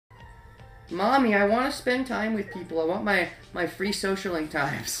Mommy, I want to spend time with people. I want my free social link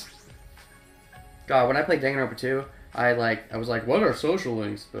times. God, when I played Danganronpa 2, I was like, what are social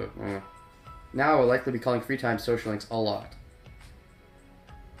links? But now I will likely be calling free time social links a lot.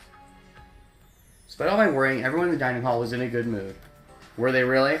 Despite all my worrying, everyone in the dining hall was in a good mood. Were they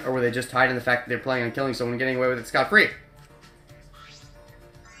really? Or were they just tied in the fact that they're planning on killing someone and getting away with it scot-free?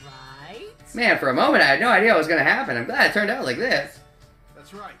 Right? Man, for a moment I had no idea what was going to happen. I'm glad it turned out like this.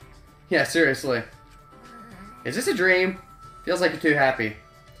 That's right. Yeah, seriously. Is this a dream? Feels like you're too happy.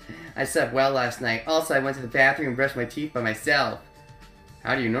 I slept well last night. Also, I went to the bathroom and brushed my teeth by myself.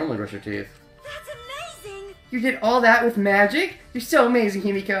 How do you normally brush your teeth? That's amazing! You did all that with magic? You're so amazing,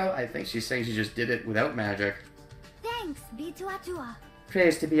 Himiko. I think she's saying she just did it without magic. Thanks, B2A2A.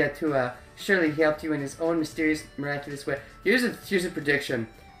 Praise to Biatua. Surely he helped you in his own mysterious, miraculous way. Here's a prediction.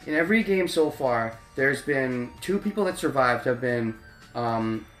 In every game so far, there's been 2 people that survived have been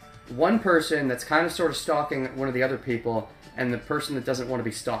one person that's kind of sort of stalking one of the other people, and the person that doesn't want to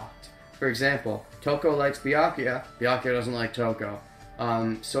be stalked. For example, Toko likes Byakuya. Byakuya doesn't like Toko.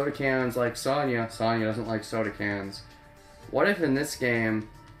 Soda Cans like Sonya. Sonya doesn't like Soda Cans. What if in this game,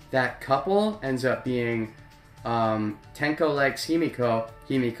 that couple ends up being Tenko likes Himiko,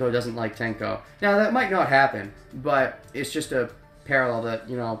 Himiko doesn't like Tenko. Now that might not happen, but it's just a parallel that,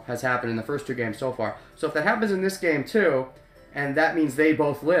 you know, has happened in the first 2 games so far. So if that happens in this game too, and that means they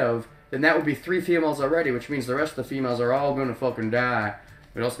both live, then that would be 3 females already, which means the rest of the females are all gonna fucking die.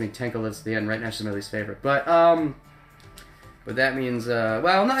 It would also mean Tenko lives at the end. Right now she's my least favorite. But that means,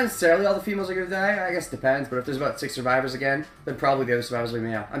 well, not necessarily all the females are gonna die. I guess it depends, but if there's about 6 survivors again, then probably the other survivors will be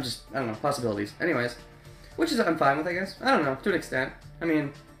male. I don't know, possibilities. Anyways. Which is I'm fine with, I guess. I don't know, to an extent. I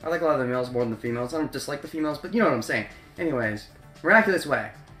mean, I like a lot of the males more than the females. I don't dislike the females, but you know what I'm saying. Anyways, miraculous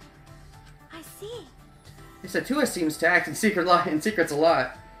way. I see. This Atua seems to act in secrets a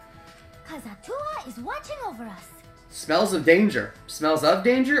lot. Cause Atua is watching over us. Smells of danger. Smells of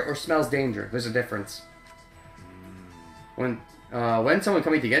danger or smells danger? There's a difference. When someone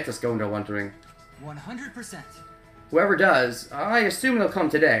coming to get us, Gondo wondering. 100%. Whoever does, I assume they'll come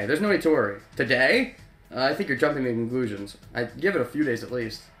today. There's no need to worry. Today? I think you're jumping to conclusions. I'd give it a few days at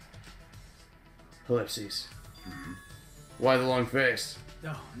least. Ellipses. Why the long face?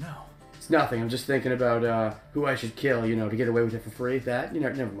 Oh, no. It's nothing. I'm just thinking about who I should kill, you know, to get away with it for free. That? You know,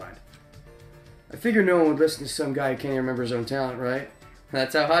 never mind. I figure no one would listen to some guy who can't even remember his own talent, right?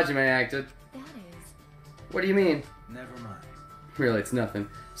 That's how Hajime acted. That is. What do you mean? Never mind. Really, it's nothing.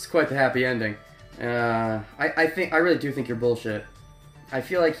 It's quite the happy ending. I really do think you're bullshit. I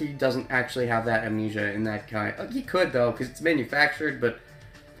feel like he doesn't actually have that amnesia in that kind. He could though, because it's manufactured. But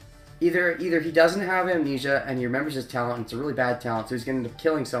either he doesn't have amnesia and he remembers his talent, and it's a really bad talent, so he's gonna end up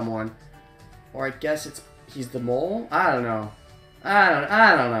killing someone, or I guess he's the mole. I don't know.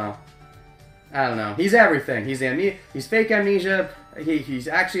 I don't know. He's everything. He's fake amnesia. He's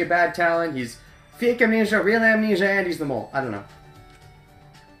actually a bad talent. He's fake amnesia, real amnesia, and he's the mole. I don't know.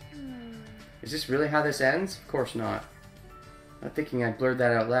 Is this really how this ends? Of course not. I'm thinking I blurred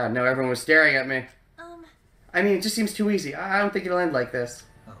that out loud. No, everyone was staring at me. I mean, it just seems too easy. I don't think it'll end like this.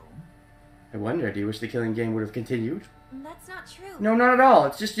 Oh? I wonder, do you wish the killing game would have continued? That's not true. No, not at all.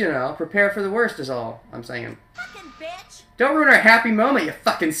 It's just, you know, prepare for the worst is all I'm saying. Fucking bitch! Don't ruin our happy moment, you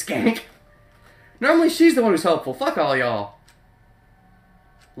fucking skank! Normally she's the one who's helpful. Fuck all y'all.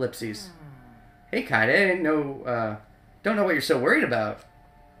 Ellipses. Hey, Kaede, don't know what you're so worried about.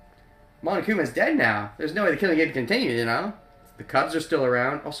 Monokuma's dead now. There's no way the killing game can continue, you know? The Cubs are still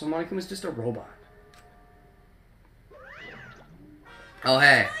around. Also, Monokuma's just a robot. Oh,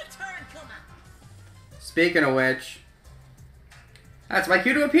 hey. My turn, Kuma! Speaking of which... That's my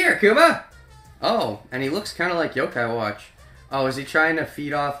cue to appear, Kuma! Oh, and he looks kind of like Yokai Watch. Oh, is he trying to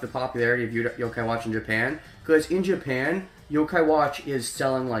feed off the popularity of Yokai Watch in Japan? Because in Japan, Yokai Watch is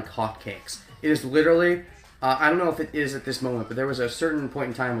selling like hotcakes. It is literally... I don't know if it is at this moment, but there was a certain point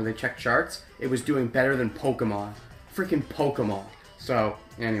in time where they checked charts. It was doing better than Pokemon. Freaking Pokemon. So,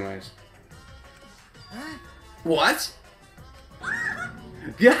 anyways. Huh? What?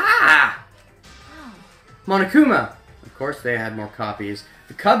 Yeah! Monokuma! Of course they had more copies.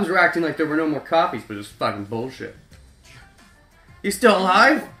 The Cubs were acting like there were no more copies, but it was fucking bullshit. He's still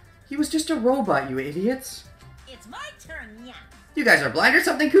alive? He was just a robot, you idiots. It's my turn, yeah. You guys are blind or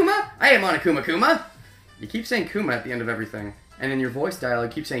something, Kuma? I am Monokuma Kuma. You keep saying Kuma at the end of everything. And in your voice dialogue,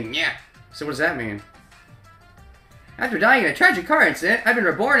 you keep saying yeah. So what does that mean? After dying in a tragic car incident, I've been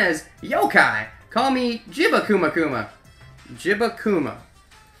reborn as Yokai. Call me Jibakuma Kuma. Jibakuma.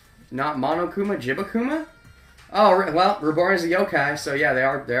 Not Monokuma, Jibakuma? Oh, well, reborn as a yokai, so yeah, they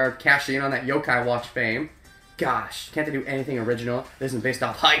are cashing in on that Yokai Watch fame. Gosh, can't they do anything original that isn't based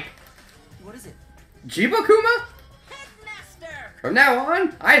off hype? What is it? Jibo Kuma? Headmaster! From now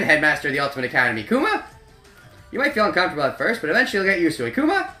on, I'm the headmaster of the Ultimate Academy. Kuma? You might feel uncomfortable at first, but eventually you'll get used to it.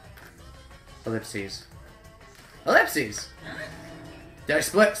 Kuma? Ellipses. Ellipses! Did I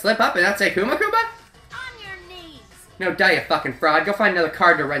slip up and not say Kuma Kuma? On your knees! No, die, you fucking fraud. Go find another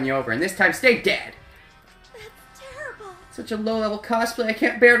card to run you over, and this time stay dead. That's terrible. Such a low-level cosplay, I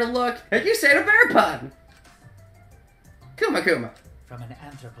can't bear to look. And you said a bear pun! Kuma Kuma. From an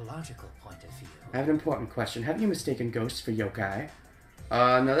anthropological point of view. I have an important question. Have you mistaken ghosts for yokai?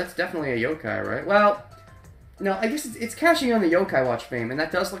 No, that's definitely a yokai, right? Well, no, I guess it's cashing on the Yokai Watch fame, and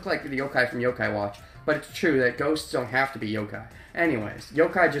that does look like the yokai from Yokai Watch. But it's true that ghosts don't have to be yokai. Anyways,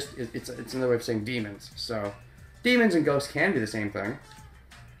 yokai just, it's another way of saying demons. So, demons and ghosts can be the same thing.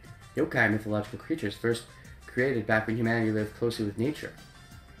 Yokai are mythological creatures first created back when humanity lived closely with nature.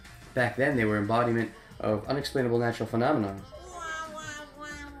 Back then, they were embodiment of unexplainable natural phenomenon.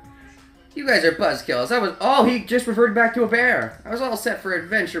 You guys are buzzkills. Oh, he just referred back to a bear. I was all set for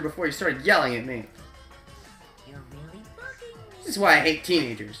adventure before you started yelling at me. You're really bugging me. This is why I hate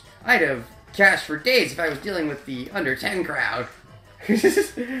teenagers. I'd have cashed for days if I was dealing with the under 10 crowd.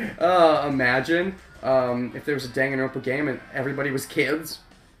 Imagine if there was a Danganronpa game and everybody was kids.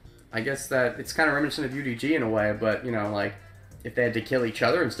 I guess that it's kind of reminiscent of UDG in a way, but you know, like if they had to kill each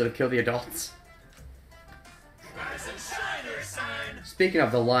other instead of kill the adults. Speaking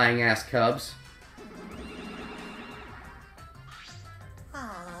of the lying ass cubs,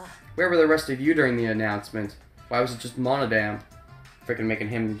 where were the rest of you during the announcement? Why was it just Monodam? Freaking making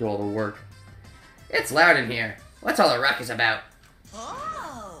him do all the work. It's loud in here. What's all the ruckus about?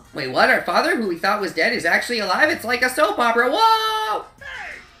 Oh! Wait, what? Our father, who we thought was dead, is actually alive? It's like a soap opera. Whoa!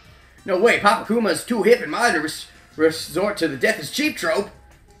 No way, Papa Kuma's too hip and modern to resort to the death is cheap trope.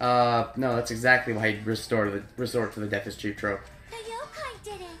 No, that's exactly why he'd resort to the death is cheap trope. The yokai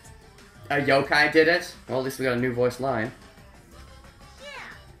did it! A yokai did it? Well, at least we got a new voice line. Yeah!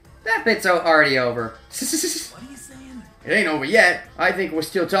 That bit's already over. What are you saying? It ain't over yet. I think we're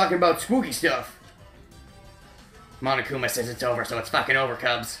still talking about spooky stuff. Monokuma says it's over, so it's fucking over,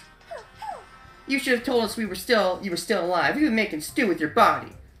 cubs. You should have told us you were still alive. You've been making stew with your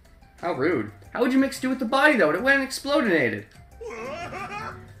body. How rude. How would you make stew with the body, though? It went and explodinated.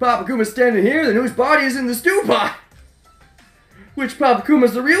 Papa Kuma's standing here, then whose body is in the stew pot? Which Papa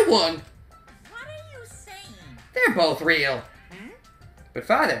Kuma's the real one? What are you saying? They're both real. Hmm? But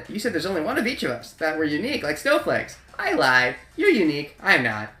Father, you said there's only one of each of us, that we're unique, like snowflakes. I lied. You're unique. I'm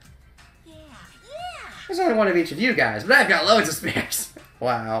not. Yeah. There's only one of each of you guys, but I've got loads of spares.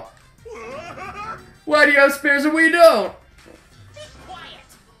 Wow. Why do you have spares and we don't? Be quiet!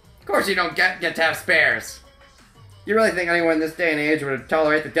 Of course you don't get to have spares. You really think anyone in this day and age would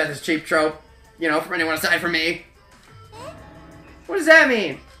tolerate the death is cheap trope? You know, from anyone aside from me? What does that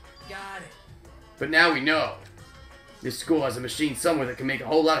mean? Got it. But now we know. This school has a machine somewhere that can make a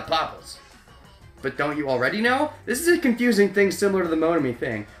whole lot of popples. But don't you already know? This is a confusing thing similar to the Monami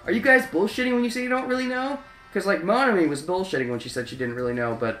thing. Are you guys bullshitting when you say you don't really know? Because, like, Monami was bullshitting when she said she didn't really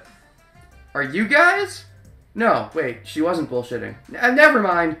know, but... Are you guys? No, wait, she wasn't bullshitting. Never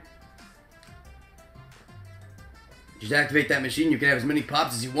mind. Just activate that machine, you can have as many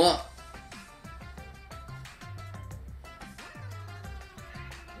pops as you want.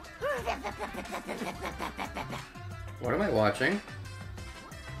 What am I watching?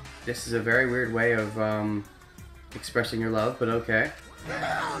 This is a very weird way of, expressing your love, but okay.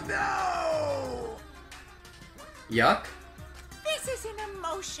 Oh no! Yuck. This is an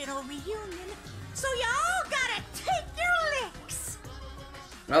emotional reunion, so y'all gotta take your licks!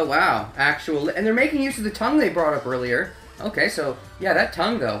 Oh wow, and they're making use of the tongue they brought up earlier. Okay, so, yeah, that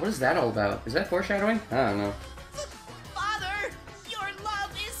tongue though, what is that all about? Is that foreshadowing? I don't know. Father, your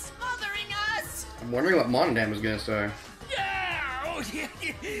love is smothering us! I'm wondering what Monodam was gonna say. Yeah! Oh,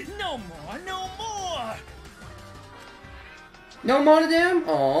 no more, no more! No Monodam?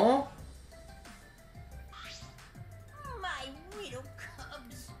 Aww. My little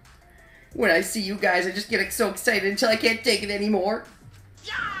cubs. When I see you guys, I just get so excited until I can't take it anymore.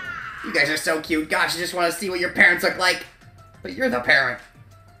 Yeah! You guys are so cute. Gosh, I just want to see what your parents look like. But you're the parent.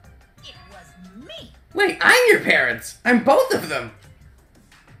 It was me! Wait, I'm your parents! I'm both of them!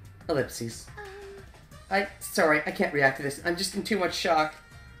 Ellipses. Sorry, I can't react to this. I'm just in too much shock.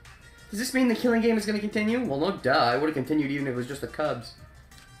 Does this mean the killing game is going to continue? Well, no duh. I would have continued even if it was just the Cubs.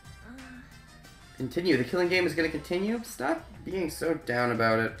 Continue. The killing game is going to continue? Stop being so down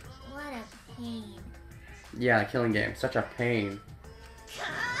about it. What a pain. Yeah, killing game. Such a pain.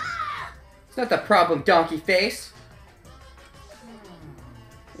 It's not the problem, donkey face.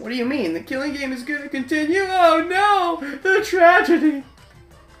 What do you mean? The killing game is going to continue? Oh no! The tragedy!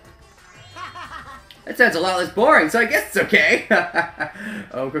 That sounds a lot less boring, so I guess it's okay.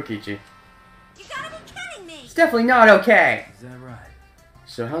 Oh, Kokichi. You gotta be kidding me! It's definitely not okay. Is that right?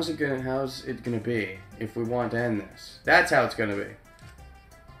 So how's it gonna be if we want to end this? That's how it's gonna be.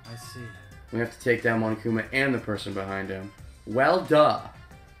 I see. We have to take down Monokuma and the person behind him. Well, duh.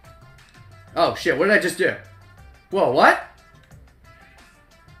 Oh shit! What did I just do? Whoa! What?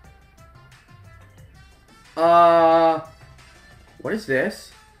 What is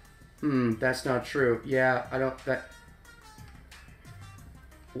this? That's not true. Yeah, I don't...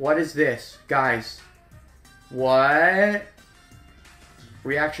 What is this? Guys. What?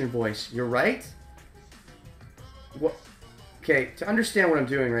 Reaction voice. You're right? What? Okay, to understand what I'm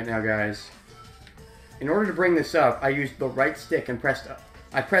doing right now, guys. In order to bring this up, I used the right stick and pressed up.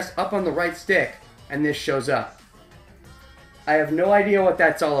 I pressed up on the right stick, and this shows up. I have no idea what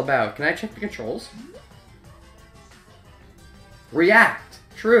that's all about. Can I check the controls? React.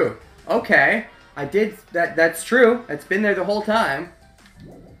 True. Okay. I did that. That's true. It's been there the whole time.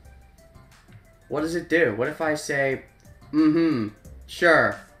 What does it do? What if I say,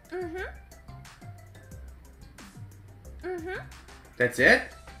 sure. That's it?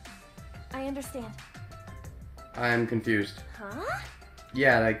 I understand. I'm confused. Huh?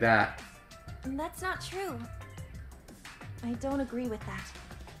 Yeah, like that. That's not true. I don't agree with that.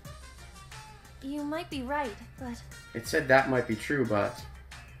 You might be right, but... It said that might be true, but...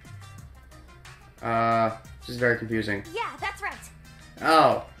 this is very confusing. Yeah, that's right.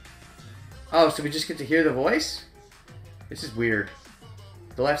 Oh. Oh, so we just get to hear the voice? This is weird.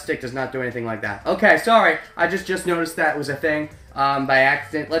 The left stick does not do anything like that. Okay, sorry. I just noticed that was a thing by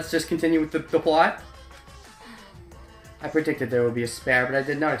accident. Let's just continue with the plot. I predicted there would be a spare, but I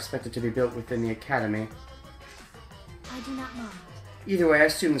did not expect it to be built within the academy. I do not mind. Either way, I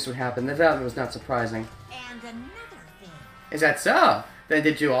assumed this would happen. The development was not surprising. And another thing. Is that so? Then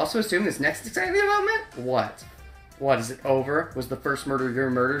did you also assume this next exciting development? What? What, is it over? Was the first murder your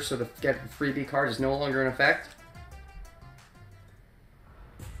murder, so the get freebie card is no longer in effect?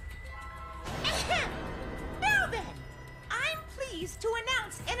 Now then, I'm pleased to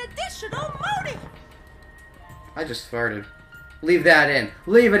announce an additional motive. I just farted. Leave that in.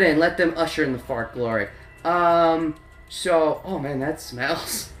 Leave it in. Let them usher in the fart glory. So, oh man, that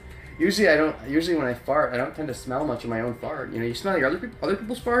smells. Usually when I fart, I don't tend to smell much of my own fart. You know, you smell your other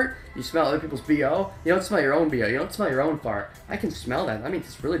people's fart, you smell other people's BO, you don't smell your own BO, you don't smell your own fart. I can smell that. That means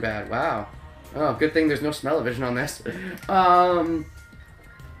it's really bad. Wow. Oh, good thing there's no smell-o-vision on this.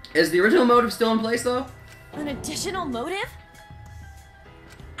 Is the original motive still in place, though? An additional motive?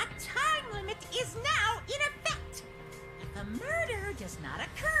 A time limit is now in effect. If a murder does not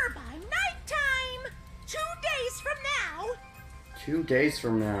occur by nighttime, 2 days from now, 2 days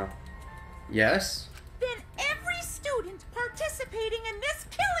from now. Yes? then every student participating in this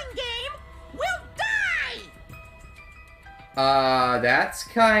killing game will die! That's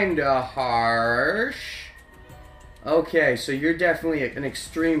kinda harsh. Okay, so you're definitely an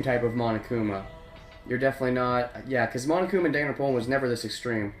extreme type of Monokuma. You're definitely not... Yeah, because Monokuma and Danganronpa was never this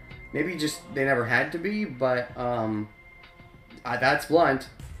extreme. Maybe just they never had to be, but, that's blunt.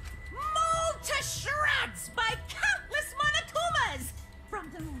 Mauled to shreds by countless Monokumas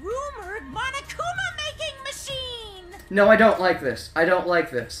from the rumored Monokuma-making machine! No, I don't like this. I don't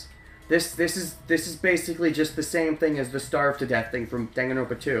like this. This is basically just the same thing as the starve to death thing from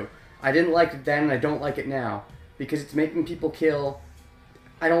Danganronpa 2. I didn't like it then, and I don't like it now. Because it's making people kill.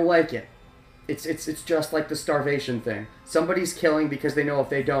 I don't like it. It's just like the starvation thing. Somebody's killing because they know if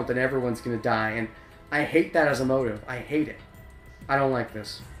they don't, then everyone's gonna die. And I hate that as a motive. I hate it. I don't like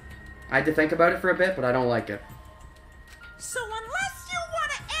this. I had to think about it for a bit, but I don't like it. So unless you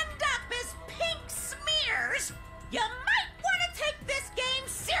want to end up as pink smears, you might want to take this game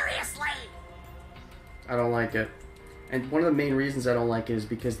seriously! I don't like it. And one of the main reasons I don't like it is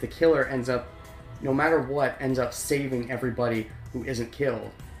because the killer ends up, no matter what, ends up saving everybody who isn't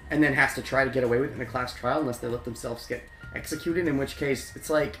killed. And then has to try to get away with it in a class trial unless they let themselves get executed, in which case, it's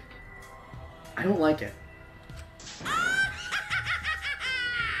like, I don't like it.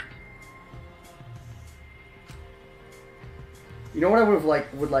 You know what I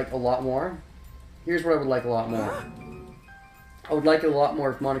would like a lot more? Here's what I would like a lot more. I would like it a lot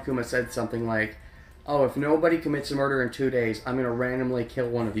more if Monokuma said something like, oh, if nobody commits a murder in 2 days, I'm gonna randomly kill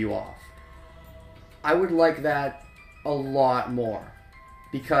one of you off. I would like that a lot more.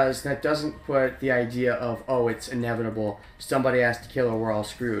 Because that doesn't put the idea of, oh, it's inevitable, somebody has to kill or we're all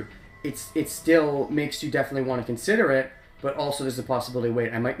screwed. It still makes you definitely want to consider it, but also there's the possibility,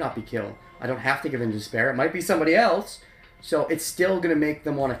 wait, I might not be killed. I don't have to give in to despair. It might be somebody else. So it's still going to make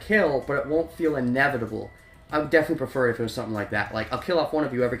them want to kill, but it won't feel inevitable. I would definitely prefer it if it was something like that. Like, I'll kill off one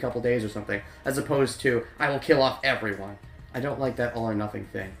of you every couple days or something, as opposed to, I will kill off everyone. I don't like that all or nothing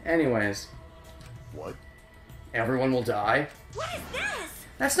thing. Anyways. What? Everyone will die? What is this?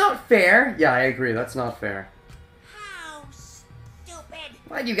 That's not fair! Yeah, I agree, that's not fair. How stupid.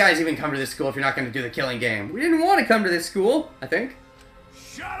 Why'd you guys even come to this school if you're not going to do the killing game? We didn't want to come to this school, I think.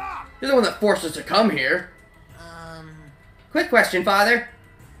 Shut up! You're the one that forced us to come here. Quick question, Father.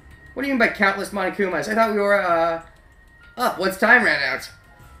 What do you mean by countless Monikumas? I thought we were, up once time ran out.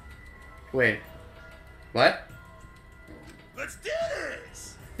 Wait. What? Let's do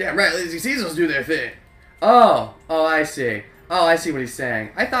this! Damn right, Lazy Caesars do their thing. Oh, I see. Oh, I see what he's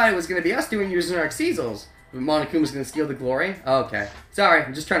saying. I thought it was going to be us using our Caesars. Monikuma's going to steal the glory? Okay. Sorry,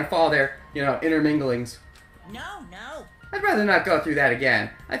 I'm just trying to follow their, interminglings. No. I'd rather not go through that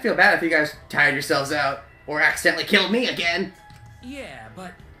again. I feel bad if you guys tired yourselves out or accidentally killed me again. Yeah,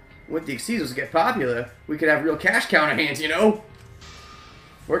 but... With the Caesars get popular, we could have real cash cow on our hands,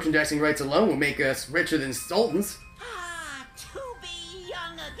 Merchandising rights alone will make us richer than sultans. To be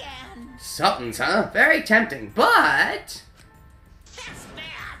young again. Sultans, huh? Very tempting, but... That's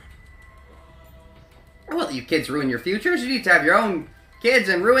bad. Well, you kids ruin your futures. You need to have your own kids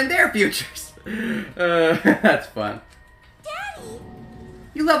and ruin their futures. That's fun. Daddy.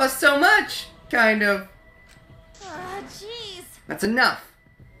 You love us so much. Kind of. Jeez. That's enough.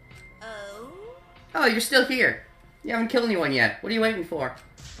 Oh? Oh, you're still here. You haven't killed anyone yet. What are you waiting for?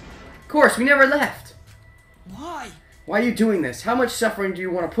 Of course, we never left. Why? Why are you doing this? How much suffering do you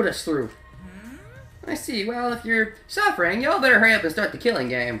want to put us through? I see. Well, if you're suffering, y'all better hurry up and start the killing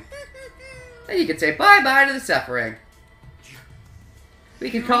game. Then you could say bye-bye to the suffering. We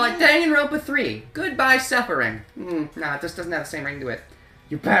could call it Danganronpa 3. Goodbye, suffering. Nah, this doesn't have the same ring to it.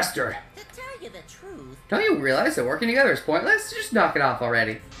 You bastard. To tell you the truth. Don't you realize that working together is pointless? Just knock it off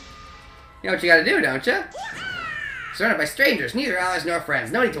already. You know what you gotta do, don't you? Surrounded by strangers, neither allies nor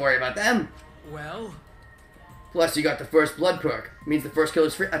friends. No need to worry about them. Well... Plus, you got the first blood perk. Means the first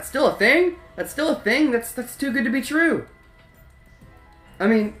killer's free. That's still a thing? That's still a thing? That's too good to be true. I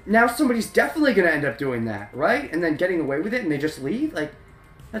mean, now somebody's definitely gonna end up doing that, right? And then getting away with it and they just leave? Like,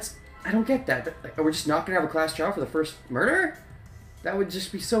 that's... I don't get that. Are we just not gonna have a class trial for the first murder? That would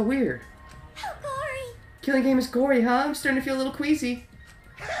just be so weird. How gory. Killing game is gory, huh? I'm starting to feel a little queasy.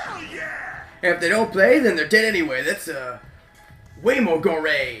 Hell yeah! And if they don't play, then they're dead anyway. That's, way more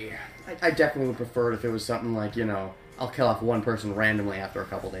gory. I definitely would prefer it if it was something like, I'll kill off one person randomly after a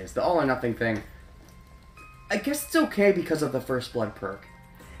couple days. The all or nothing thing. I guess it's okay because of the first blood perk.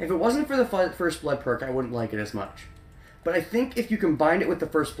 If it wasn't for the first blood perk, I wouldn't like it as much. But I think if you combine it with the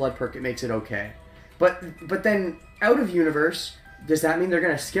first blood perk, it makes it okay. But then, out of universe, does that mean they're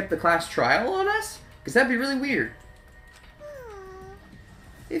going to skip the class trial on us? Because that'd be really weird.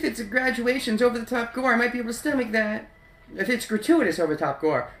 If it's a graduation's over-the-top gore, I might be able to stomach that. If it's gratuitous over-the-top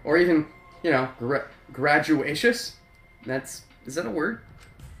gore, or even, graduatious, is that a word?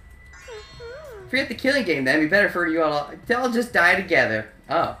 Forget the killing game then, it'd be better for you all to just die together.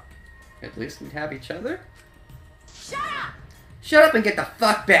 Oh, at least we'd have each other? Shut up! Shut up and get the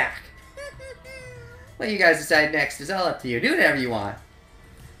fuck back! What you guys decide next is all up to you. Do whatever you want.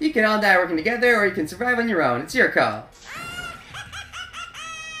 You can all die working together, or you can survive on your own. It's your call.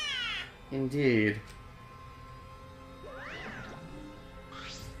 Indeed.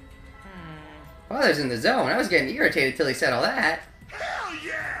 Father's in the zone. I was getting irritated till he said all that. Hell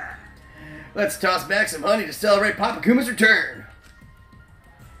yeah! Let's toss back some honey to celebrate Papa Kuma's return.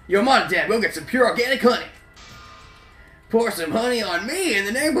 Yo, Monodam, go get some pure organic honey. Pour some honey on me in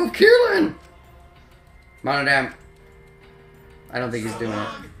the name of killing. Monodam. I don't think he's doing it.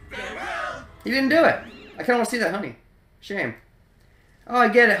 He didn't do it. I kind of want to see that honey. Shame. Oh, I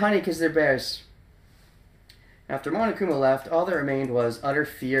get it, honey, because they're bears. After Monokuma left, all that remained was utter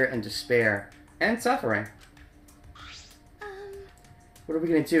fear and despair. And suffering. What are we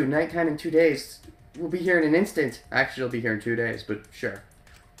going to do? Nighttime in 2 days. We'll be here in an instant. Actually, it'll be here in 2 days, but sure.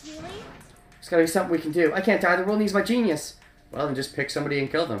 Really? There's got to be something we can do. I can't die. The world needs my genius. Well, then just pick somebody and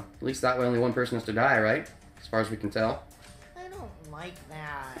kill them. At least that way only one person has to die, right? As far as we can tell. I don't like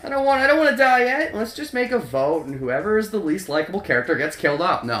that. I don't want to die yet. Let's just make a vote, and whoever is the least likable character gets killed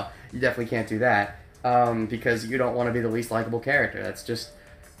off. No, you definitely can't do that. Because you don't want to be the least likable character. That's just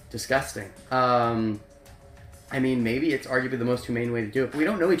disgusting. I mean, maybe it's arguably the most humane way to do it, but we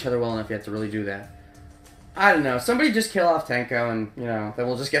don't know each other well enough yet to really do that. I don't know. Somebody just kill off Tenko, and, then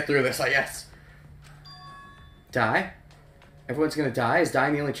we'll just get through this, I guess. Die? Everyone's gonna die? Is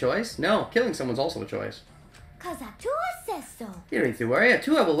dying the only choice? No, killing someone's also a choice. 'Cause Atua says so. You don't need to worry.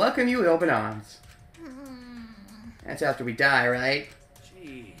 Atua will welcome you with open arms. That's after we die, right?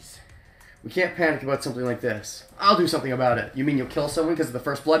 Jeez. We can't panic about something like this. I'll do something about it. You mean you'll kill someone because of the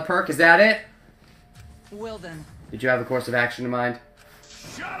first blood perk? Is that it? Well then. Did you have a course of action in mind?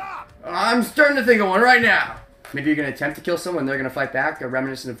 Shut up! I'm starting to think of one right now. Maybe you're going to attempt to kill someone and they're going to fight back, a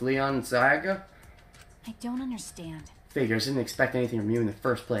reminiscent of Leon and Sayaga? I don't understand. Figures, didn't expect anything from you in the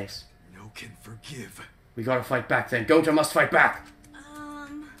first place. No can forgive. We gotta fight back then. Gonta must fight back!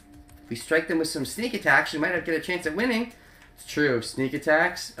 If we strike them with some sneak attacks, we might not get a chance at winning. It's true. Sneak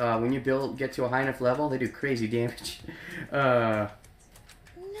attacks, when you get to a high enough level, they do crazy damage. No.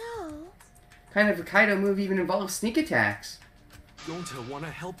 Kind of a Kaido move even involves sneak attacks. Gonta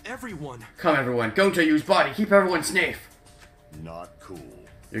wanna help everyone. Come everyone, Gonta use body, keep everyone safe. Not cool.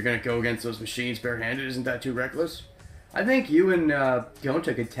 You're gonna go against those machines barehanded, isn't that too reckless? I think you and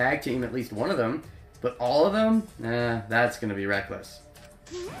Gonta could tag team at least one of them, but all of them? Nah, that's gonna be reckless.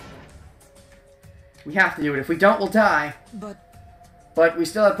 We have to do it. If we don't, we'll die. But we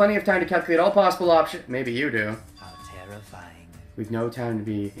still have plenty of time to calculate all possible options. Maybe you do. How terrifying. We've no time to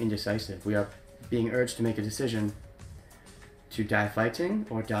be indecisive. We are being urged to make a decision. To die fighting,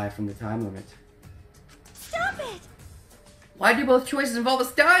 or die from the time limit. Stop it! Why do both choices involve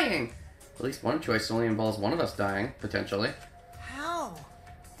us dying? At least one choice only involves one of us dying, potentially. How?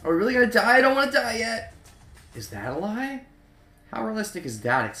 Are we really gonna die? I don't want to die yet. Is that a lie? How realistic is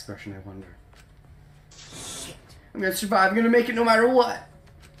that expression, I wonder? Shit. I'm gonna survive. I'm gonna make it no matter what.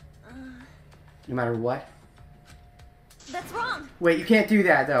 No matter what? That's wrong. Wait, you can't do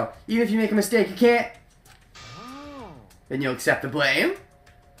that, though. Even if you make a mistake, you can't. Oh. Then you'll accept the blame?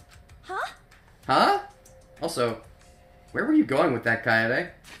 Huh? Huh? Also, where were you going with that, Kaede?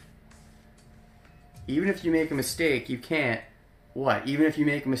 Even if you make a mistake, you can't... What? Even if you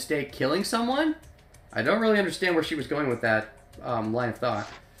make a mistake killing someone? I don't really understand where she was going with that line of thought.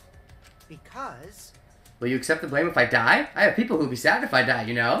 Because... Will you accept the blame if I die? I have people who'll be sad if I die,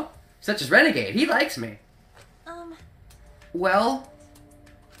 you know? Such as Renegade. He likes me. Well...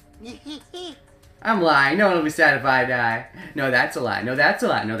 I'm lying. No one will be sad if I die. No, that's a lie. No, that's a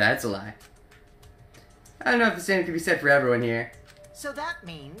lie. No, that's a lie. I don't know if the same can be said for everyone here. So that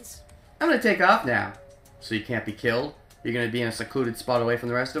means... I'm gonna take off now. So you can't be killed? You're gonna be in a secluded spot away from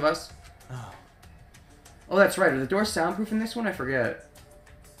the rest of us? Oh. Oh, that's right. Are the doors soundproof in this one? I forget.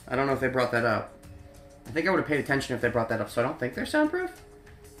 I don't know if they brought that up. I think I would have paid attention if they brought that up, so I don't think they're soundproof?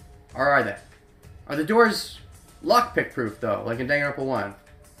 Or are they? Are the doors lockpick proof, though, like in Danganronpa 1?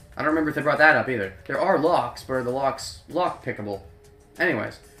 I don't remember if they brought that up, either. There are locks, but are the locks lock-pickable?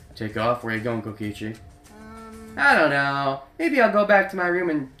 Anyways, take off. Where are you going, Kokichi? I don't know. Maybe I'll go back to my room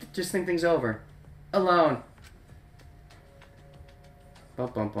and just think things over. Alone.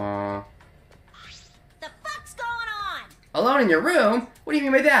 Bum-bum-bum. The fuck's going on? Alone in your room? What do you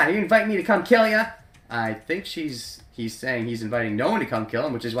mean by that? Are you inviting me to come kill ya? I think he's saying he's inviting no one to come kill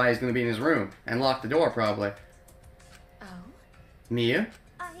him, which is why he's going to be in his room. And lock the door, probably. Oh? Miyu?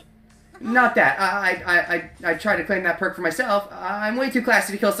 Not that. I tried to claim that perk for myself. I'm way too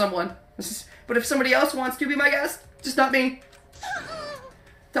classy to kill someone. But if somebody else wants to be my guest, just not me.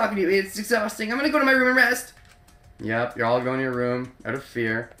 Talking to you, it's exhausting. I'm going to go to my room and rest. Yep, you're all going to your room, out of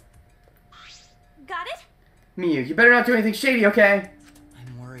fear. Got it? Miyu, you better not do anything shady, okay?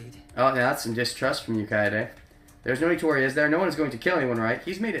 I'm worried. Oh, now that's some distrust from you, Kaede. There's no need to worry, is there? No one is going to kill anyone, right?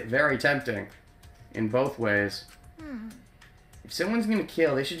 He's made it very tempting. In both ways. If someone's going to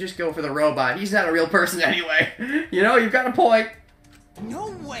kill, they should just go for the robot. He's not a real person anyway. You know, you've got a point.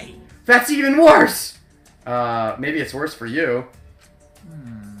 No way! That's even worse! Maybe it's worse for you.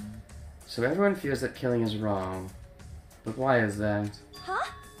 So everyone feels that killing is wrong. But why is that?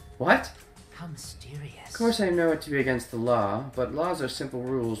 Huh? What? How mysterious. Of course I know it to be against the law, but laws are simple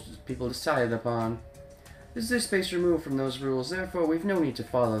rules people decide upon. This is a space removed from those rules, therefore we've no need to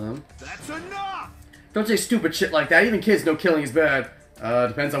follow them. That's enough! Don't say stupid shit like that. Even kids know killing is bad.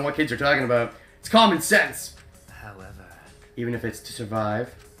 Depends on what kids you're talking about. It's common sense. However... Even if it's to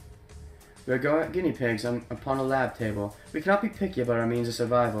survive. We are guinea pigs upon a lab table. We cannot be picky about our means of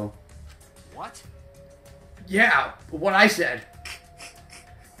survival. What? Yeah, what I said.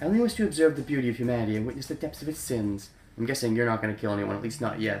 I only wish to observe the beauty of humanity and witness the depths of its sins. I'm guessing you're not going to kill anyone, at least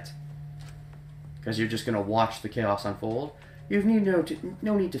not yet. Because you're just going to watch the chaos unfold. You have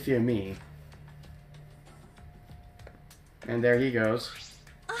no need to fear me. And there he goes.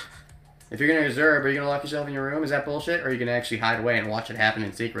 If you're going to observe, are you going to lock yourself in your room? Is that bullshit? Or are you going to actually hide away and watch it happen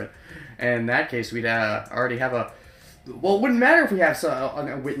in secret? And in that case, we'd already have a... Well, it wouldn't matter if we have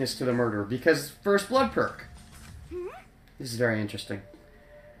a witness to the murder, because first blood perk. This is very interesting.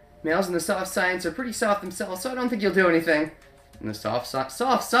 Males in the soft science are pretty soft themselves, so I don't think you'll do anything. And the soft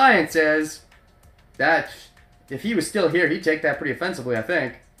science is... that... if he was still here, he'd take that pretty offensively, I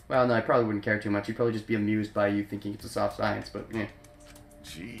think. Well, no, I probably wouldn't care too much. He'd probably just be amused by you thinking it's a soft science, but yeah.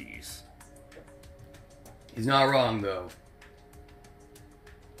 Jeez. He's not wrong, though.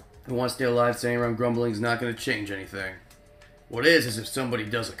 Who wants to stay alive saying around grumbling is not going to change anything. What is if somebody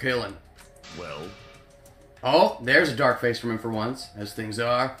does a killing. Well, Oh, there's a dark face from him for once. As things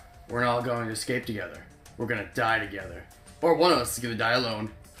are, we're not all going to escape together. We're going to die together. Or one of us is going to die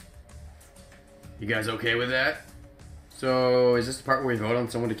alone. You guys okay with that? So, is this the part where we vote on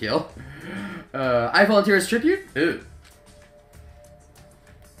someone to kill? I volunteer as tribute? Ooh.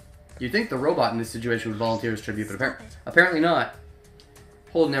 You'd think the robot in this situation would volunteer as tribute, but apparently not.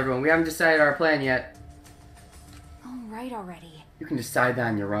 Holding everyone, we haven't decided our plan yet. All right already. You can decide that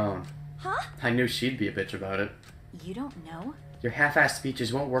on your own. Huh? I knew she'd be a bitch about it. You don't know? Your half-assed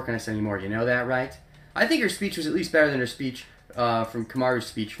speeches won't work on us anymore, you know that, right? I think her speech was at least better than her speech from Kamaru's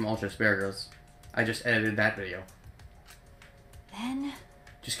speech from Ultra Asparagus. I just edited that video. Then...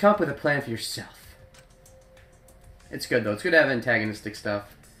 Just come up with a plan for yourself. It's good, though. It's good to have antagonistic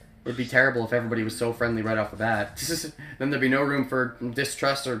stuff. It'd be terrible if everybody was so friendly right off the bat. Then there'd be no room for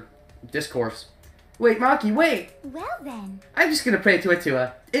distrust or discourse. Wait, Maki, wait! Well then. I'm just gonna pray to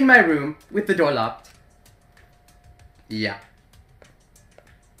Atua, in my room, with the door locked. Yeah.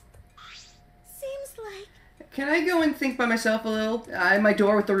 Seems like... Can I go and think by myself a little? In my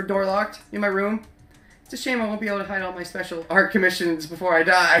door with the door locked, in my room? It's a shame I won't be able to hide all my special art commissions before I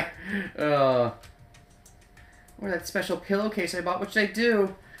die. Or that special pillowcase I bought, what should I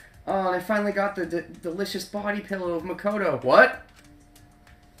do? Oh, and I finally got the delicious body pillow of Makoto. What?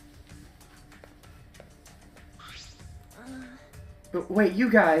 But wait, you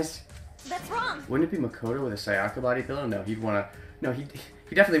guys. That's wrong. Wouldn't it be Makoto with a Sayaka body pillow? No, he'd want to... No, he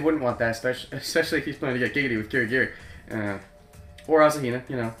definitely wouldn't want that, especially if he's planning to get giggity with Kirigiri. Or Asahina,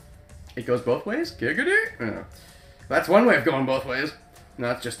 you know. It goes both ways? Giggity? That's one way of going both ways. No,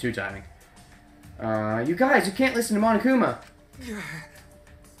 that's just two timing. You guys, you can't listen to Monokuma.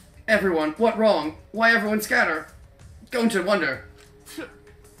 Everyone, what wrong? Why everyone scatter? Going to wonder.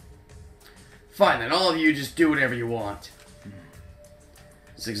 Fine then, all of you just do whatever you want.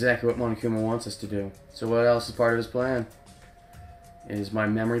 That's exactly what Monokuma wants us to do. So what else is part of his plan? Is my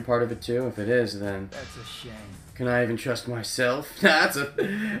memory part of it too? If it is, then... That's a shame. Can I even trust myself? That's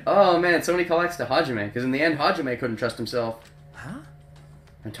a... Oh man, so many callbacks to Hajime, because in the end, Hajime couldn't trust himself. Huh?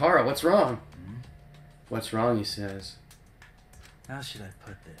 And Tara, what's wrong? What's wrong, he says. How should I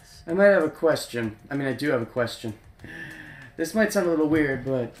put this? I might have a question. I mean, I do have a question. This might sound a little weird,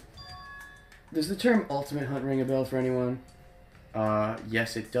 but... Does the term ultimate hunt ring a bell for anyone?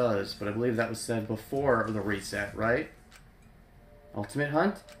 Yes it does, but I believe that was said before the reset, right? Ultimate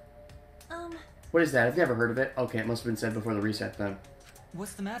hunt? What is that? I've never heard of it. Okay, it must have been said before the reset then.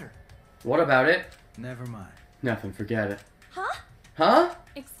 What's the matter? What about it? Never mind. Nothing, forget it. Huh? Huh?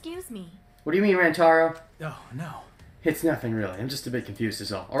 Excuse me. What do you mean, Rantaro? Oh, no. It's nothing really. I'm just a bit confused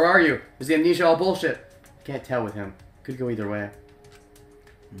is all. Or are you? Is the amnesia all bullshit? Can't tell with him. Could go either way.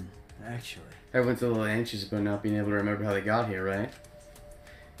 Actually. Everyone's a little anxious about not being able to remember how they got here, right?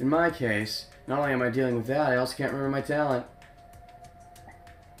 In my case, not only am I dealing with that, I also can't remember my talent.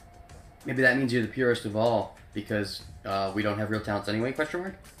 Maybe that means you're the purest of all, because we don't have real talents anyway, question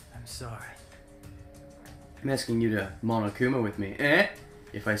mark? I'm sorry. I'm asking you to Monokuma with me. Eh?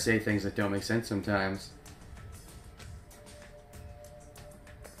 If I say things that don't make sense sometimes.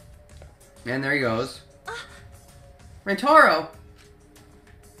 And there he goes. Rantaro!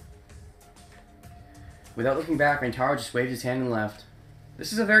 Without looking back, Rantaro just waved his hand and left.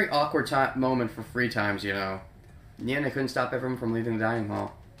 This is a very awkward moment for free times, you know. In the end, I couldn't stop everyone from leaving the dining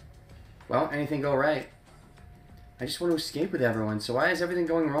hall. Well, anything go right? I just want to escape with everyone, so why is everything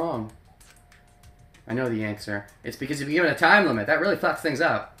going wrong? I know the answer. It's because you've been given a time limit. That really fucks things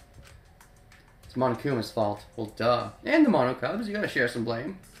up. It's Monokuma's fault. Well, duh. And the Mono Cubs, you gotta share some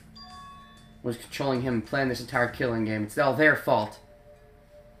blame. Was controlling him and planning this entire killing game. It's all their fault.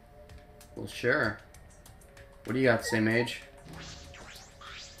 Well, sure. What do you got to say, Mage?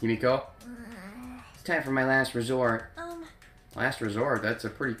 Yumiko? It's time for my last resort. Last resort? That's a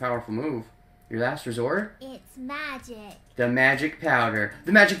pretty powerful move. Your last resort? It's magic. The magic powder.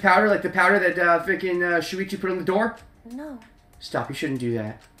 The magic powder, like the powder that frickin' Shuichi put on the door? No. Stop, you shouldn't do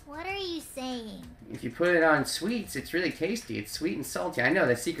that. What are you saying? If you put it on sweets, it's really tasty. It's sweet and salty. I know,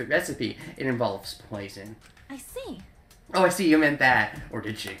 the secret recipe. It involves poison. I see. Oh, I see, you meant that. Or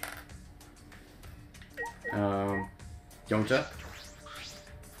did she? Gonta?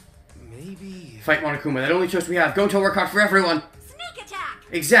 Maybe... Fight Monokuma. That only choice we have. Gonta, work hard for everyone. Sneak attack!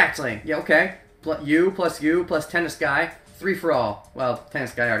 Exactly. Yeah, okay. You plus Tennis Guy. 3 for all. Well,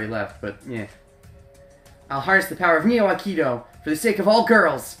 Tennis Guy already left, but yeah. I'll harness the power of Neo Aikido. For the sake of all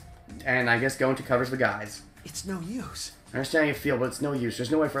girls. And I guess Gonta covers the guys. It's no use. I understand how you feel, but it's no use.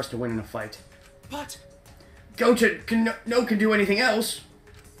 There's no way for us to win in a fight. But... Gonta can do anything else.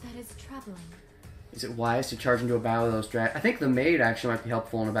 That is troubling. Is it wise to charge into a battle with those dragons? I think the maid actually might be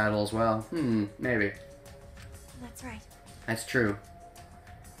helpful in a battle as well. Maybe. That's right. That's true.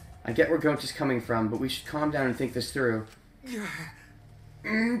 I get where Gonta's coming from, but we should calm down and think this through.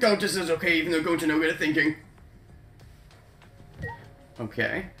 Gonta says okay, even though Gonta no good at thinking.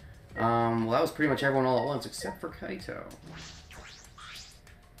 Okay. Well, that was pretty much everyone all at once, except for Kaito.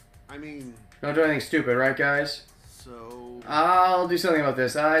 I mean, Don't do anything stupid, right, guys? so... I'll do something about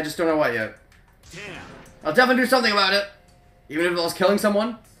this. I just don't know what yet. Damn. I'll definitely do something about it! Even if it involves killing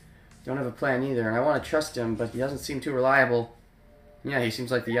someone. Don't have a plan either, and I want to trust him, but he doesn't seem too reliable. Yeah, he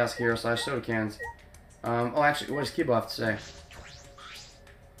seems like the Yasuhiro / soda cans. Oh, actually, what does Kibo have to say?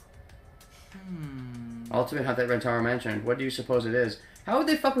 Ultimate Hunt that Rentaro mentioned. What do you suppose it is? How would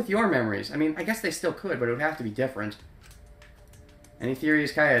they fuck with your memories? I mean, I guess they still could, but it would have to be different. Any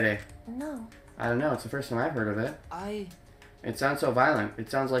theories, Kaede? No. I don't know, it's the first time I've heard of it. It sounds so violent.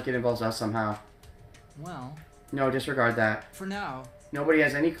 It sounds like it involves us somehow. Well... No, disregard that. For now. Nobody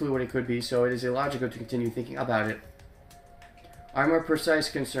has any clue what it could be, so it is illogical to continue thinking about it. Our more precise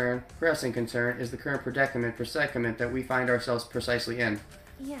concern, pressing concern, is the current predicament that we find ourselves precisely in.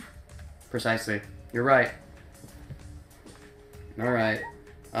 Yeah. Precisely. You're right. Alright.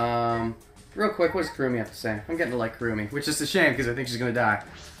 Real quick, what does Kurumi have to say? I'm getting to like Kurumi, which is a shame because I think she's gonna die.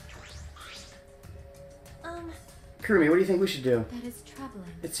 Kurumi, what do you think we should do? That is troubling.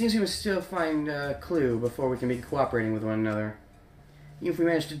 It seems we must still find a clue before we can begin cooperating with one another. Even if we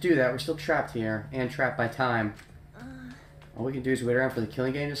manage to do that, we're still trapped here, and trapped by time. All we can do is wait around for the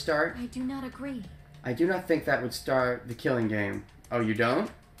killing game to start? I do not agree. I do not think that would start the killing game. Oh, you don't?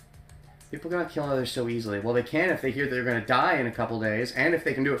 People cannot kill others so easily. Well, they can if they hear that they're going to die in a couple days, and if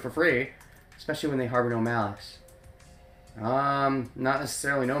they can do it for free. Especially when they harbor no malice. Not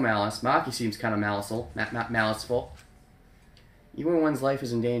necessarily no malice. Maki seems kind of maliceful. Even when one's life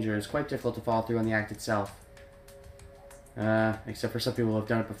is in danger, it's quite difficult to follow through on the act itself. Except for some people who have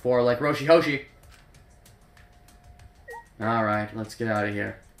done it before, like Roshi Hoshi. Alright, let's get out of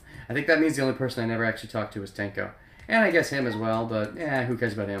here. I think that means the only person I never actually talked to was Tenko. And I guess him as well, but who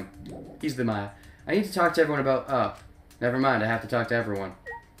cares about him? He's the Maya. I need to talk to everyone about... Oh, never mind, I have to talk to everyone.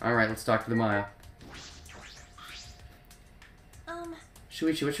 Alright, let's talk to the Maya.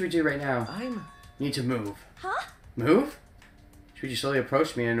 Shuichi, what should we do right now? Need to move. Huh? Move? Shuichi slowly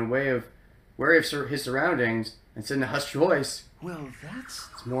approached me in a way of... wary of his surroundings, and said in a hushed voice... Well, that's...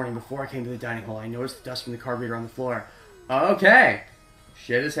 This morning, before I came to the dining hall, I noticed the dust from the carburetor on the floor. Okay!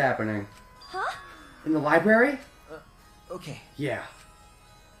 Shit is happening. Huh? In the library? Okay. Yeah.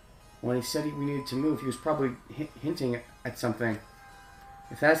 When he said we needed to move, he was probably hinting at something.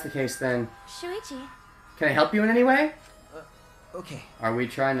 If that's the case, then... Shuichi. Can I help you in any way? Okay. Are we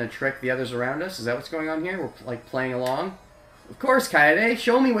trying to trick the others around us? Is that what's going on here? We're, like, playing along? Of course, Kaede.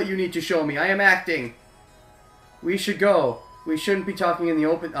 Show me what you need to show me. I am acting. We should go. We shouldn't be talking in the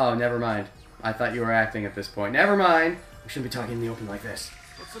open... Oh, never mind. I thought you were acting at this point. Never mind. We shouldn't be talking in the open like this.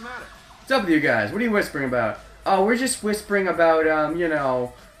 What's the matter? What's up with you guys? What are you whispering about? Oh, we're just whispering about, you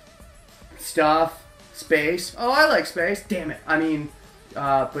know... stuff. Space. Oh, I like space. Damn it. I mean...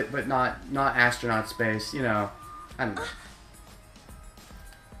 but not astronaut space. You know... I don't know.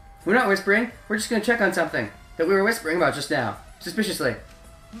 We're not whispering. We're just gonna check on something that we were whispering about just now. Suspiciously.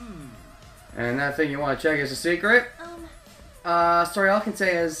 And that thing you want to check is a secret? Sorry, all I can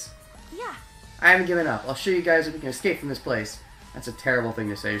say is... Yeah. I haven't given up. I'll show you guys if we can escape from this place. That's a terrible thing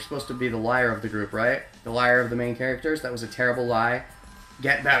to say. You're supposed to be the liar of the group, right? The liar of the main characters. That was a terrible lie.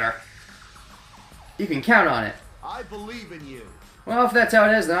 Get better. You can count on it. I believe in you. Well, if that's how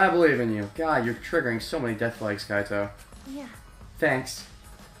it is, then I believe in you. God, you're triggering so many death flags, Kaito. Yeah. Thanks.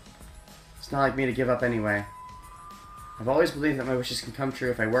 It's not like me to give up anyway. I've always believed that my wishes can come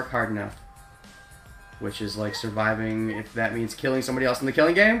true if I work hard enough. Which is like surviving, if that means killing somebody else in the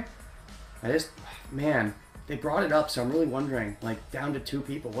killing game. I just... Man, they brought it up, so I'm really wondering. Like, down to 2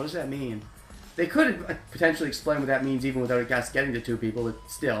 people. What does that mean? They could potentially explain what that means even without us getting to 2 people, but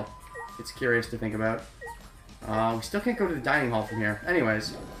still. It's curious to think about. We still can't go to the dining hall from here.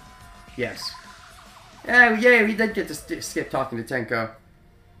 Anyways. Yes. Yeah, we did get to skip talking to Tenko.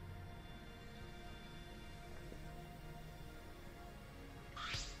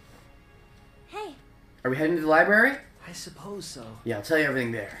 Hey. Are we heading to the library? I suppose so. Yeah, I'll tell you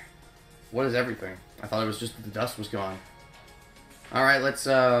everything there. What is everything? I thought it was just that the dust was gone. Alright, let's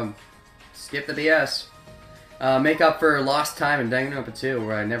skip the BS. Make up for lost time in Danganronpa 2,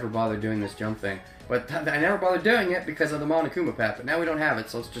 where I never bothered doing this jump thing. But I never bothered doing it because of the Monokuma pet. But now we don't have it,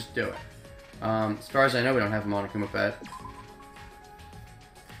 so let's just do it. As far as I know, we don't have a Monokuma pet.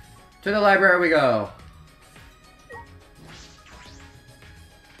 To the library we go.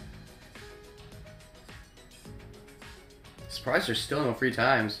 Surprised there's still no free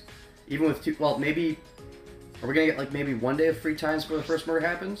times. Even with two, well, maybe, are we gonna get like maybe one day of free times before the first murder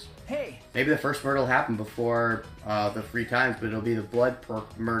happens? Hey! Maybe the first murder will happen before the free times, but it'll be the blood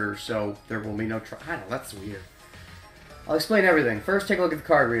perk murder, so there will be no I don't know, that's weird. I'll explain everything. First, take a look at the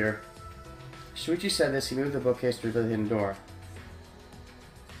card reader. Shuichi said this, he moved the bookcase through the hidden door.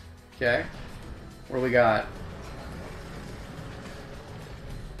 Okay. What do we got?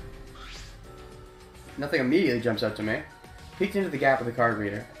 Nothing immediately jumps out to me. Peeked into the gap of the card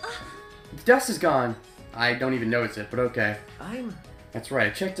reader. The dust is gone. I don't even notice it, but okay. That's right. I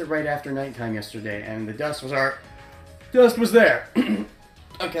checked it right after nighttime yesterday, and the dust was there.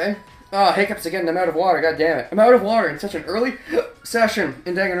 Okay. Oh, hiccups again. I'm out of water. God damn it. I'm out of water in such an early session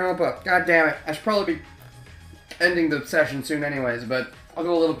in Danganronpa. God damn it. I should probably be ending the session soon anyways, but I'll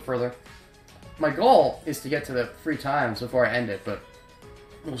go a little bit further. My goal is to get to the free times before I end it, but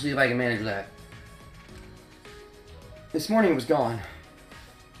we'll see if I can manage that. This morning it was gone.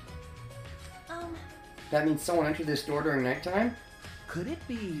 That means someone entered this door during nighttime? Could it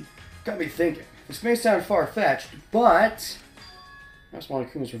be... Got me thinking. This may sound far-fetched, but... Perhaps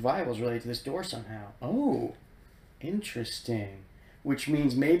Monokuma's revival is related to this door somehow. Oh, interesting. Which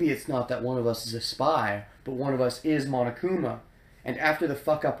means maybe it's not that one of us is a spy, but one of us is Monokuma. And after the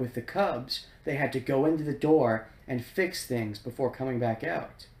fuck-up with the Cubs, they had to go into the door and fix things before coming back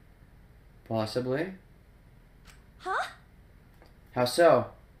out. Possibly. Huh? How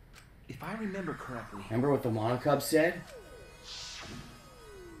so? If I remember correctly... Remember what the Monocub said?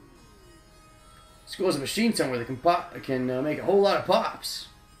 School's a machine somewhere that can make a whole lot of pops.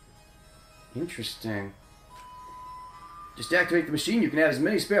 Interesting. Just activate the machine, you can have as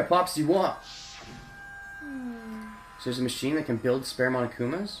many spare pops as you want. So there's a machine that can build spare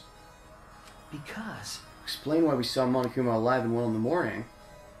Monokumas? Because... Explain why we saw Monokuma alive and well in the morning.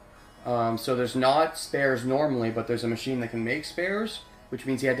 So there's not spares normally, but there's a machine that can make spares, which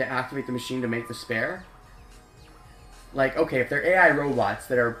means he had to activate the machine to make the spare. Like, okay, if they're AI robots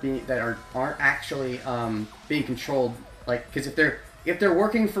that aren't actually being controlled, like, because if they're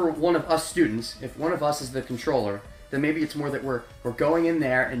working for one of us students, if one of us is the controller, then maybe it's more that we're going in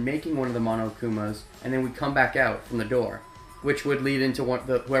there and making one of the Monokumas, and then we come back out from the door, which would lead into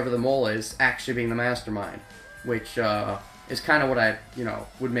whoever the mole is actually being the mastermind, which is kind of what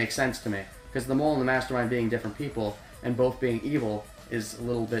would make sense to me, because the mole and the mastermind being different people and both being evil is a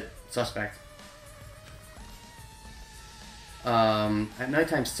little bit suspect. At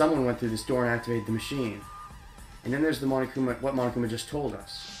nighttime, someone went through this door and activated the machine. And then there's the Monokuma, what Monokuma just told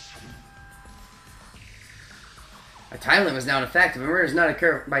us. A time limit is now in effect. If a murder does not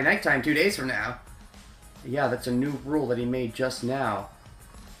occur by nighttime 2 days from now. Yeah, that's a new rule that he made just now.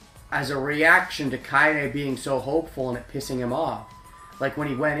 As a reaction to Kaine being so hopeful and it pissing him off. Like when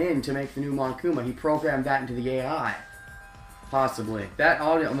he went in to make the new Monokuma, he programmed that into the AI. Possibly. That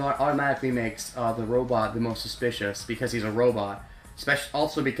automatically makes the robot the most suspicious because he's a robot.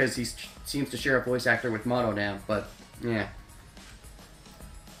 Also because he seems to share a voice actor with Monodam, but yeah.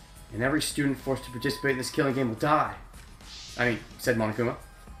 And every student forced to participate in this killing game will die. I mean, said Monokuma.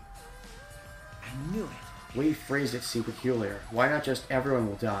 I knew it. The way he phrased it seemed peculiar. Why not just everyone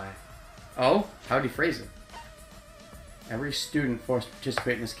will die? Oh? How did he phrase it? Every student forced to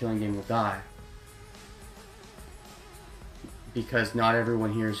participate in this killing game will die. Because not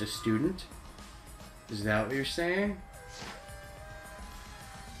everyone here is a student? Is that what you're saying?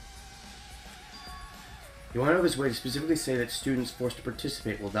 You want to know this way to specifically say that students forced to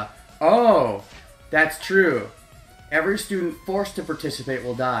participate will die. Oh! That's true. Every student forced to participate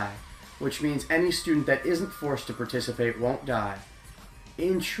will die. Which means any student that isn't forced to participate won't die.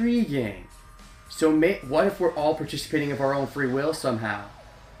 Intriguing. So what if we're all participating of our own free will somehow?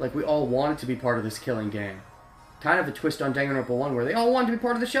 Like we all wanted to be part of this killing game. Kind of a twist on Danganronpa 1 where they all wanted to be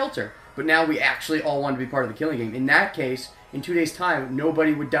part of the shelter. But now we actually all want to be part of the killing game. In that case, in 2 days' time,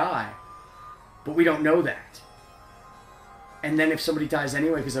 nobody would die. But we don't know that. And then if somebody dies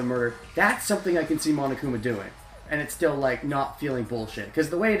anyway because of murder, that's something I can see Monokuma doing. And it's still, like, not feeling bullshit.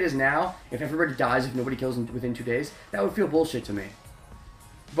 Because the way it is now, if everybody dies, if nobody kills them within 2 days, that would feel bullshit to me.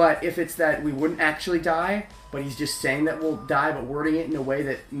 But if it's that we wouldn't actually die, but he's just saying that we'll die, but wording it in a way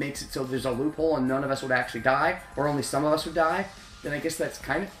that makes it so there's a loophole and none of us would actually die, or only some of us would die, then I guess that's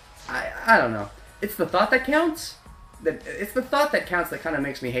kind of... I don't know. It's the thought that counts? It's the thought that counts that kind of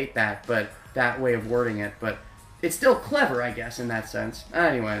makes me hate that, but that way of wording it. But it's still clever, I guess, in that sense.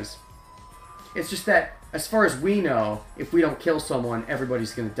 Anyways. It's just that, as far as we know, if we don't kill someone,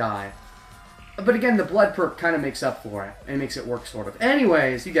 everybody's gonna die. But again, the blood perk kind of makes up for it, and makes it work, sort of.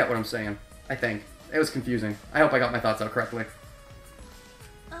 Anyways, you get what I'm saying, I think. It was confusing. I hope I got my thoughts out correctly.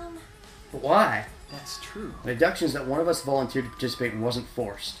 But why? That's true. The deduction is that one of us volunteered to participate and wasn't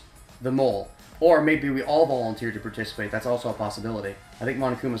forced. The mole. Or maybe we all volunteered to participate. That's also a possibility. I think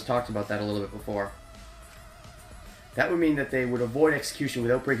Monokuma's talked about that a little bit before. That would mean that they would avoid execution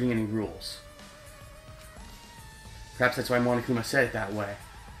without breaking any rules. Perhaps that's why Monokuma said it that way.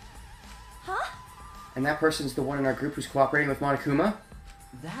 Huh? And that person's the one in our group who's cooperating with Monokuma?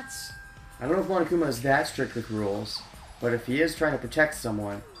 That's... I don't know if Monokuma is that strict with rules, but if he is trying to protect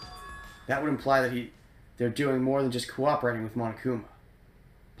someone, that would imply that they're doing more than just cooperating with Monokuma.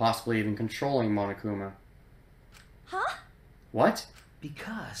 Possibly even controlling Monokuma. Huh? What?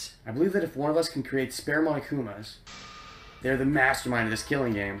 because... I believe that if one of us can create spare Monokumas, they're the mastermind of this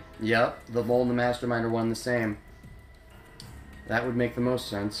killing game. Yep, the mole and the mastermind are one and the same. That would make the most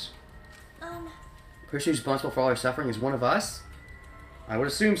sense. The person who's responsible for all our suffering is one of us? I would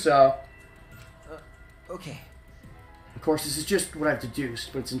assume so. Okay. Of course, this is just what I've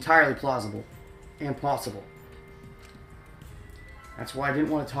deduced, but it's entirely plausible. And possible. That's why I didn't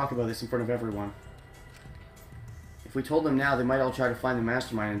want to talk about this in front of everyone. If we told them now, they might all try to find the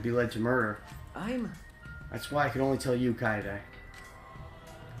mastermind and be led to murder. That's why I could only tell you, Kaede.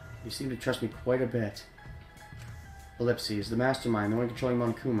 You seem to trust me quite a bit. Ellipses, the mastermind, the one controlling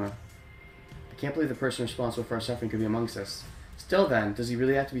Monokuma. I can't believe the person responsible for our suffering could be amongst us. Still then, does he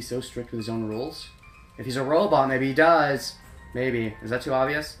really have to be so strict with his own rules? If he's a robot, maybe he does. Maybe. Is that too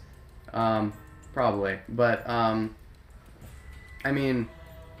obvious? Probably. But, I mean,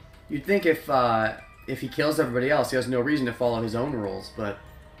 you'd think if he kills everybody else, he has no reason to follow his own rules, but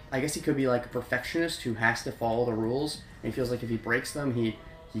I guess he could be like a perfectionist who has to follow the rules, and he feels like if he breaks them, he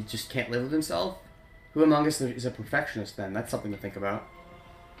just can't live with himself. Who among us is a perfectionist, then? That's something to think about.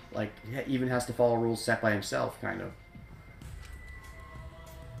 Like, he even has to follow rules set by himself, kind of.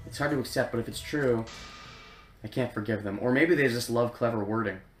 It's hard to accept, but if it's true, I can't forgive them. Or maybe they just love clever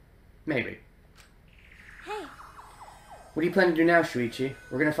wording. Maybe. Hey. What do you plan to do now, Shuichi?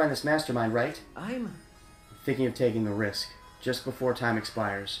 We're gonna find this mastermind, right? I'm thinking of taking the risk, just before time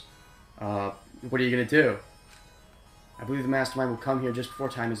expires. What are you gonna do? I believe the mastermind will come here just before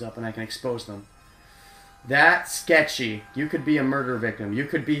time is up and I can expose them. That's sketchy. You could be a murder victim. You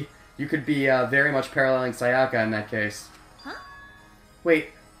could be very much paralleling Sayaka in that case. Huh? Wait,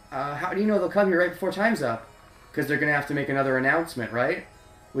 how do you know they'll come here right before time's up? Because they're gonna have to make another announcement, right?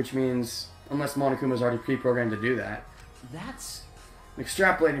 Which means, unless Monokuma's already pre-programmed to do that. That's... I'm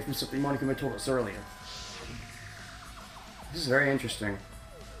extrapolating from something Monokuma told us earlier. This is very interesting.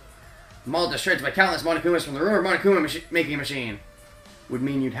 Mauled to shreds by countless Monokumas from the rumored Monokuma making machine. Would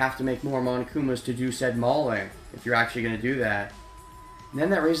mean you'd have to make more Monokumas to do said mauling, if you're actually going to do that. And then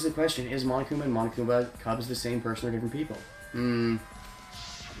that raises the question, is Monokuma and Monokuma Cubs the same person or different people? To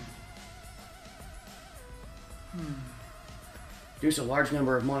produce a large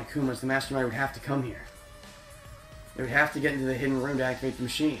number of Monokumas, the mastermind would have to come here. They would have to get into the hidden room to activate the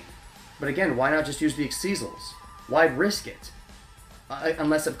machine. But again, why not just use the Exceasels? Why risk it?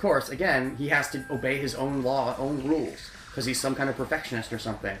 Unless, of course, again, he has to obey his own law, own rules. Because he's some kind of perfectionist or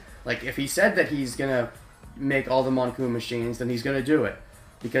something. Like, if he said that he's gonna make all the Monokuma machines, then he's gonna do it.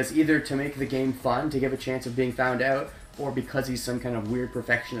 Because either to make the game fun, to give a chance of being found out, or because he's some kind of weird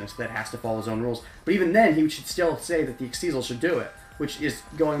perfectionist that has to follow his own rules. But even then, he should still say that the Exceasel should do it. Which is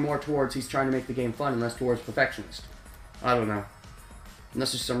going more towards he's trying to make the game fun and less towards perfectionist. I don't know.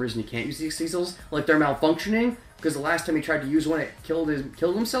 Unless there's some reason he can't use the Exceasels. Like they're malfunctioning, because the last time he tried to use one, it killed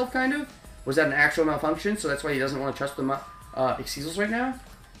himself, kind of? Was that an actual malfunction, so that's why he doesn't want to trust the Exceasels right now?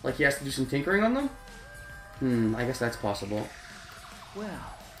 Like he has to do some tinkering on them? I guess that's possible.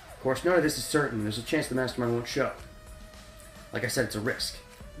 well... Of course, none of this is certain. There's a chance the mastermind won't show. Like I said, it's a risk.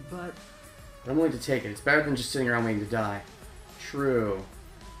 But... I'm willing to take it. It's better than just sitting around waiting to die. True.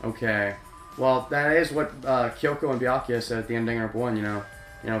 Okay. Well, that is what Kyoko and Byakuya said at the end of Danganronpa 1, you know.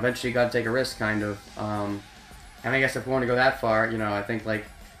 Eventually you gotta take a risk, kind of. And I guess if we want to go that far, I think, like,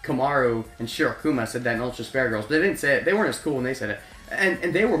 Komaru and Shirokuma said that in Ultra Spare Girls, but they didn't say it. They weren't as cool when they said it.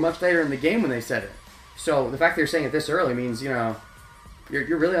 And they were much later in the game when they said it. So the fact that you're saying it this early means, you're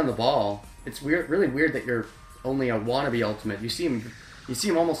really on the ball. It's really weird that you're only a wannabe ultimate. You seem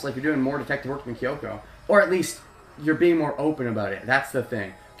almost like you're doing more detective work than Kyoko. Or at least, you're being more open about it. That's the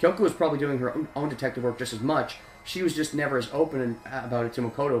thing. Kyoko was probably doing her own detective work just as much. She was just never as open about it to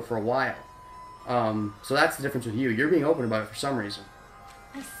Makoto for a while. So that's the difference with you. You're being open about it for some reason.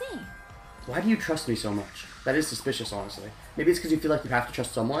 I see. Why do you trust me so much? That is suspicious, honestly. Maybe it's because you feel like you have to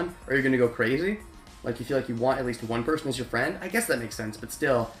trust someone, or you're gonna go crazy. Like you feel like you want at least one person as your friend. I guess that makes sense, but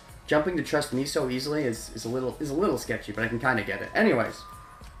still, jumping to trust me so easily is a little sketchy. But I can kind of get it. Anyways,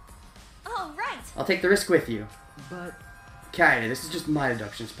 All right. I'll take the risk with you. But Kaede, this is just my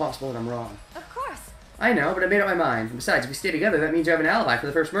deduction. It's possible that I'm wrong. Of course. I know, but I made up my mind. And besides, if we stay together, that means you have an alibi for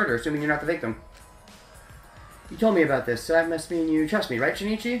the first murder, assuming you're not the victim. You told me about this, so that must mean you trust me, right,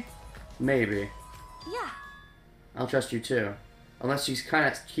 Shinichi? Maybe. Yeah. I'll trust you too. Unless he's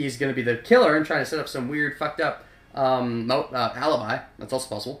gonna be the killer and trying to set up some weird, fucked up, alibi. That's also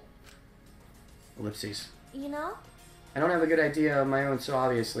possible. Ellipses. You know? I don't have a good idea of my own, so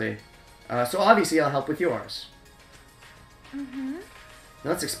obviously I'll help with yours. Mm-hmm.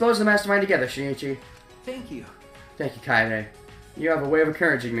 Now let's expose the mastermind together, Shinichi. thank you. Thank you, Kaede. You have a way of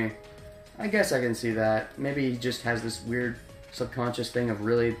encouraging me. I guess I can see that. Maybe he just has this weird subconscious thing of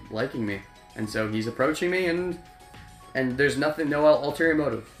really liking me. And so he's approaching me and there's no ulterior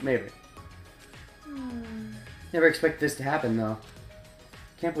motive. Maybe. Never expect this to happen, though.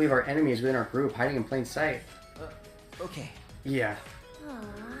 Can't believe our enemy is within our group, hiding in plain sight. Okay. Yeah. Aww.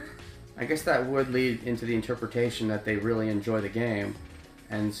 I guess that would lead into the interpretation that they really enjoy the game.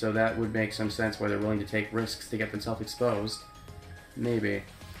 And so that would make some sense why they're willing to take risks to get themselves exposed. Maybe.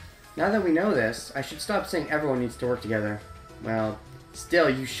 Now that we know this, I should stop saying everyone needs to work together. Well, still,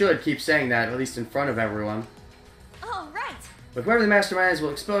 you should keep saying that, at least in front of everyone. All right. But whoever the mastermind is,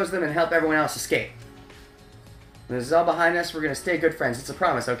 we'll expose them and help everyone else escape. When this is all behind us, we're gonna stay good friends. It's a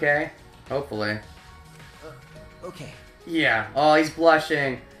promise, okay? Hopefully. Okay. Yeah. Oh, he's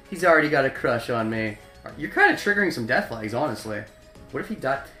blushing. He's already got a crush on me. You're kind of triggering some death flags, honestly. What if he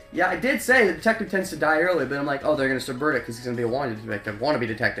died? Yeah, I did say the detective tends to die early, but I'm like, oh, they're gonna subvert it because he's gonna be a wannabe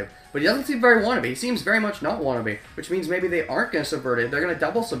detective. But he doesn't seem very wannabe. He seems very much not wannabe, which means maybe they aren't gonna subvert it. They're gonna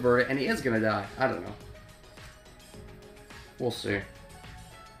double subvert it, and he is gonna die. I don't know. We'll see.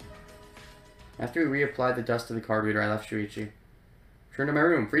 After we reapplied the dust to the card reader, I left Shuichi. Returned to my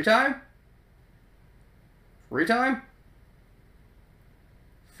room. Free time? Free time?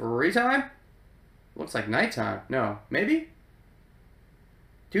 Free time? Looks like nighttime. No, maybe?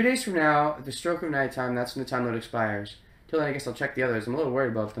 2 days from now, at the stroke of nighttime, that's when the time limit expires. Till then, I guess I'll check the others. I'm a little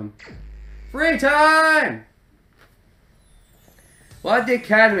worried about them. Free time! Well, at the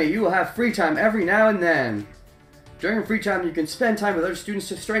academy, you will have free time every now and then. During free time, you can spend time with other students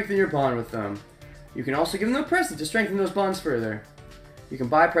to strengthen your bond with them. You can also give them a present to strengthen those bonds further. You can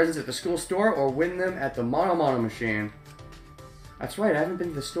buy presents at the school store or win them at the Mono machine. That's right, I haven't been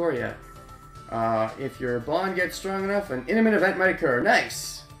to the store yet. If your bond gets strong enough, an intimate event might occur.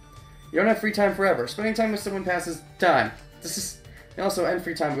 Nice! You don't have free time forever. Spending time with someone passes time. You also end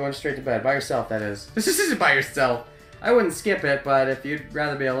free time going straight to bed. By yourself, that is. This isn't by yourself. I wouldn't skip it, but if you'd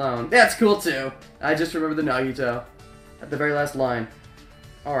rather be alone, that's cool too. I just remember the Nagito at the very last line.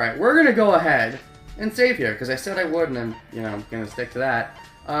 Alright, we're gonna go ahead and save here, because I said I would, and I'm, gonna stick to that.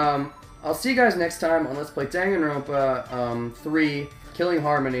 I'll see you guys next time on Let's Play Danganronpa 3, Killing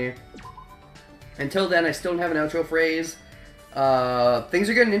Harmony. Until then, I still don't have an outro phrase. Things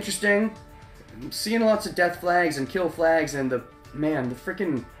are getting interesting. I'm seeing lots of death flags and kill flags, and the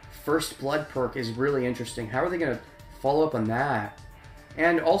freaking first blood perk is really interesting. How are they gonna follow up on that?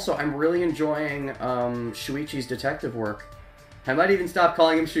 And also, I'm really enjoying Shuichi's detective work. I might even stop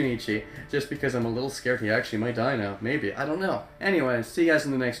calling him Shunichi, just because I'm a little scared he actually might die now. Maybe. I don't know. Anyway, see you guys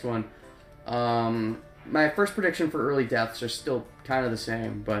in the next one. My first prediction for early deaths are still kind of the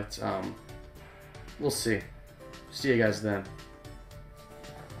same, but we'll see. See you guys then.